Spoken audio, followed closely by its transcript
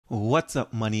What's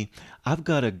up, money? I've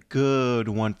got a good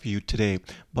one for you today.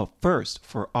 But first,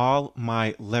 for all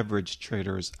my leverage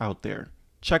traders out there,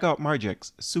 check out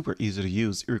Margex. Super easy to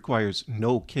use. It requires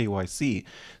no KYC.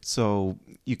 So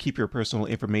you keep your personal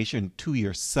information to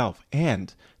yourself,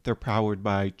 and they're powered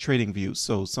by TradingView,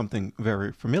 so something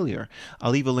very familiar.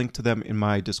 I'll leave a link to them in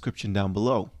my description down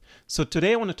below. So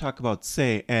today I want to talk about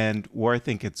SEI and where I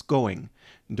think it's going.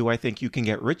 Do I think you can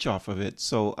get rich off of it?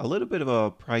 So a little bit of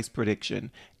a price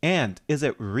prediction. And is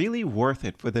it really worth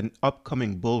it for the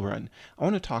upcoming bull run? I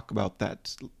want to talk about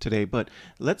that today, but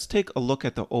let's take a look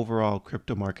at the overall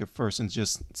crypto market first and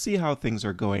just see how things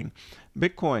are going.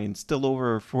 Bitcoin still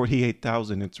over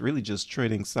 48,000. It's really just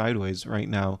trading sideways right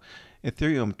now.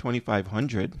 Ethereum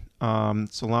 2,500.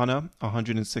 Solana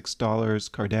 $106.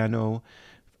 Cardano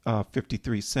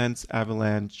 53 cents,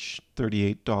 Avalanche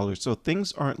 $38. So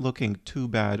things aren't looking too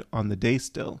bad on the day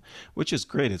still, which is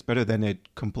great. It's better than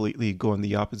it completely going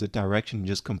the opposite direction and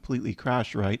just completely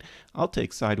crash, right? I'll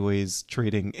take sideways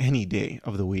trading any day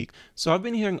of the week. So I've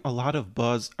been hearing a lot of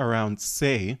buzz around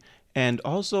SEI and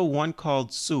also one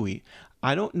called SUI.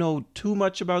 I don't know too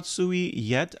much about SUI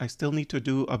yet. I still need to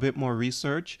do a bit more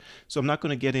research, so I'm not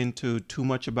going to get into too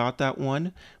much about that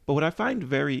one. But what I find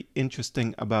very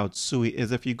interesting about SUI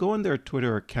is if you go on their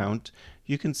Twitter account,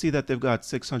 you can see that they've got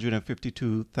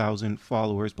 652,000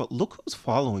 followers, but look who's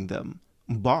following them.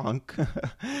 Bonk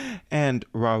and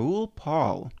Raoul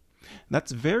Paul.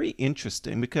 That's very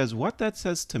interesting because what that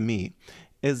says to me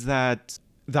is that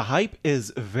the hype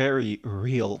is very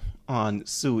real on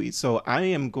SUI. So I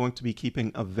am going to be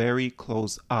keeping a very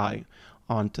close eye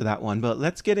onto that one. But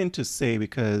let's get into SEI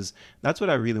because that's what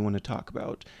I really want to talk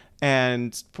about.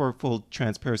 And for full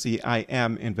transparency, I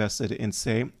am invested in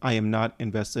SEI. I am not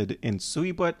invested in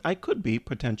SUI, but I could be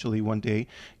potentially one day.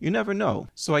 You never know.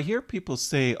 So I hear people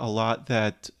say a lot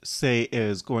that SEI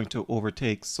is going to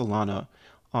overtake Solana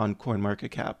on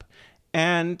CoinMarketCap.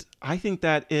 And I think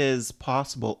that is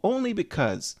possible only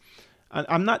because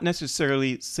I'm not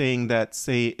necessarily saying that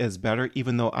SEI is better,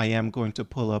 even though I am going to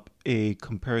pull up a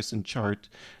comparison chart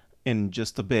in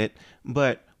just a bit.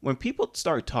 But when people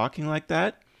start talking like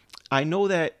that, I know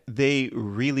that they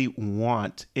really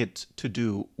want it to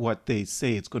do what they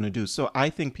say it's going to do. So I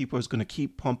think people are going to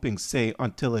keep pumping SEI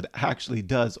until it actually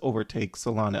does overtake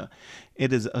Solana.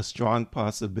 It is a strong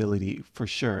possibility for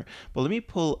sure. But let me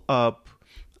pull up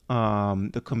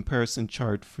the comparison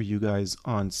chart for you guys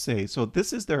on SEI. So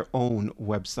this is their own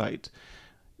website.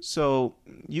 So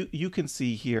you can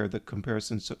see here the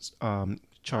comparison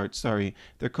chart. Sorry,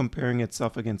 they're comparing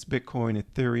itself against Bitcoin,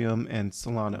 Ethereum, and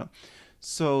Solana.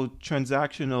 So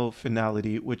transactional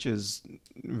finality, which is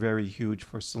very huge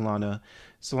for Solana.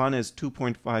 Solana is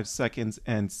 2.5 seconds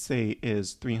and SEI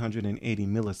is 380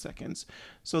 milliseconds.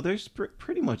 So they're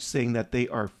pretty much saying that they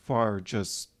are far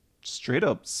just straight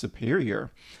up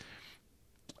superior.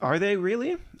 Are they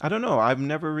really? I don't know. I've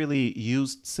never really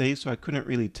used SEI, so I couldn't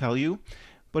really tell you.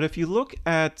 But if you look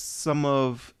at some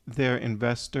of their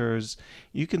investors,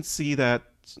 you can see that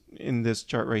in this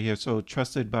chart right here. So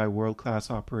trusted by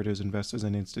world-class operators, investors,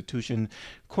 and institutions.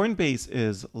 Coinbase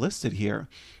is listed here.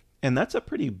 And that's a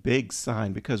pretty big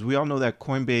sign because we all know that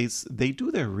Coinbase, they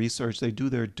do their research, they do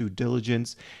their due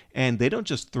diligence, and they don't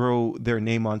just throw their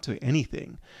name onto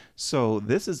anything. So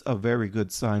this is a very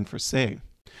good sign for SEI.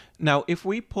 Now, if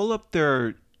we pull up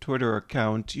their Twitter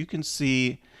account, you can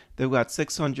see they've got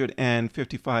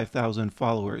 655,000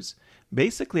 followers,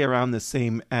 basically around the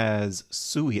same as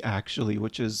SUI actually,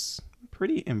 which is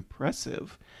pretty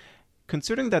impressive.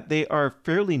 Considering that they are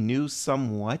fairly new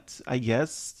somewhat, I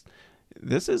guess,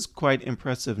 this is quite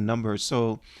impressive numbers.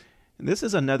 So this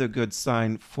is another good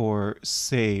sign for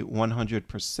SEI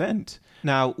 100%.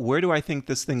 Now, where do I think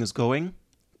this thing is going?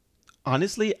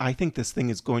 Honestly, I think this thing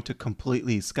is going to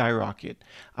completely skyrocket.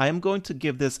 I am going to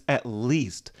give this at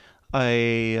least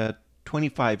a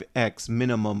 25x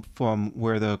minimum from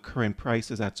where the current price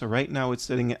is at. So right now it's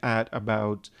sitting at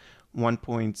about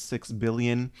 1.6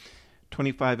 billion.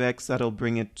 25x, that'll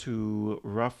bring it to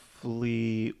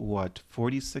roughly what,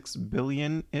 46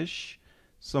 billion-ish,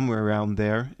 somewhere around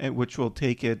there, which will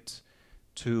take it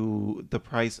to the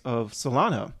price of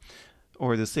Solana,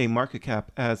 or the same market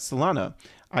cap as Solana.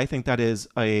 I think that is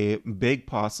a big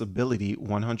possibility,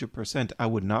 100%. I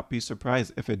would not be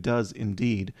surprised if it does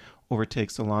indeed overtake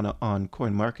Solana on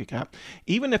CoinMarketCap,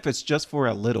 even if it's just for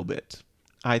a little bit.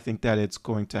 I think that it's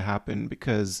going to happen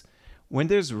because when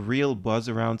there's real buzz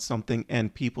around something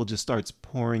and people just starts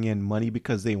pouring in money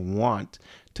because they want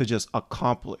to just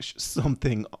accomplish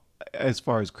something as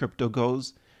far as crypto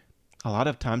goes, a lot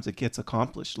of times it gets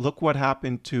accomplished. Look what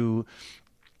happened to,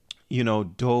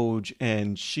 Doge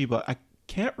and Shiba. I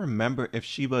can't remember if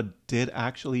Shiba did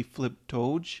actually flip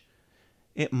Doge.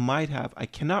 It might have. I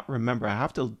cannot remember. I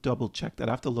have to double check that.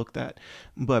 I have to look that.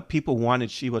 But people wanted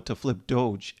Shiba to flip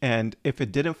Doge. And if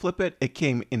it didn't flip it, it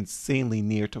came insanely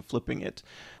near to flipping it.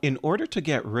 In order to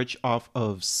get rich off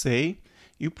of SEI,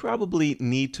 you probably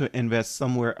need to invest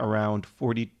somewhere around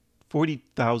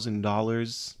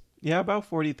 $40,000. Yeah, about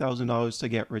 $40,000 to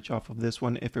get rich off of this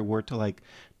one if it were to like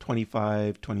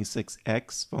 25,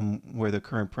 26x from where the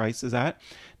current price is at.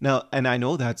 Now, and I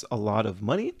know that's a lot of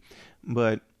money,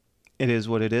 but it is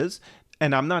what it is.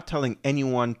 And I'm not telling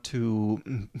anyone to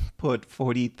put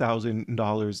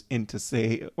 $40,000 into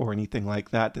SEI or anything like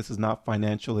that. This is not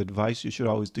financial advice. You should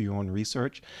always do your own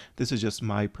research. This is just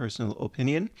my personal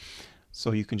opinion.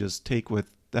 So you can just take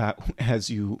with that as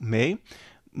you may.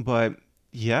 But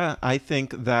yeah, I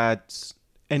think that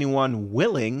anyone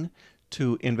willing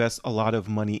to invest a lot of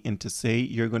money into SEI,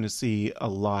 you're going to see a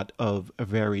lot of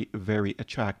very, very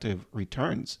attractive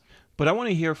returns. But I want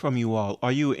to hear from you all.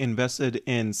 Are you invested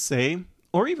in SEI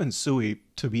or even SUI,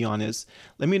 to be honest?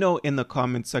 Let me know in the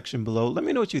comment section below. Let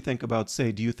me know what you think about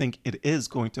SEI. Do you think it is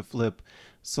going to flip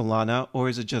Solana, or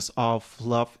is it just all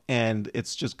fluff and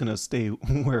it's just going to stay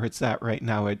where it's at right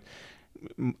now at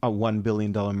a $1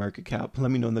 billion market cap?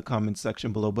 Let me know in the comments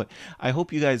section below. But I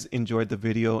hope you guys enjoyed the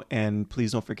video, and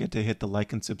please don't forget to hit the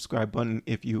like and subscribe button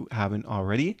if you haven't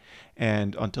already.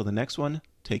 And until the next one,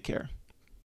 take care.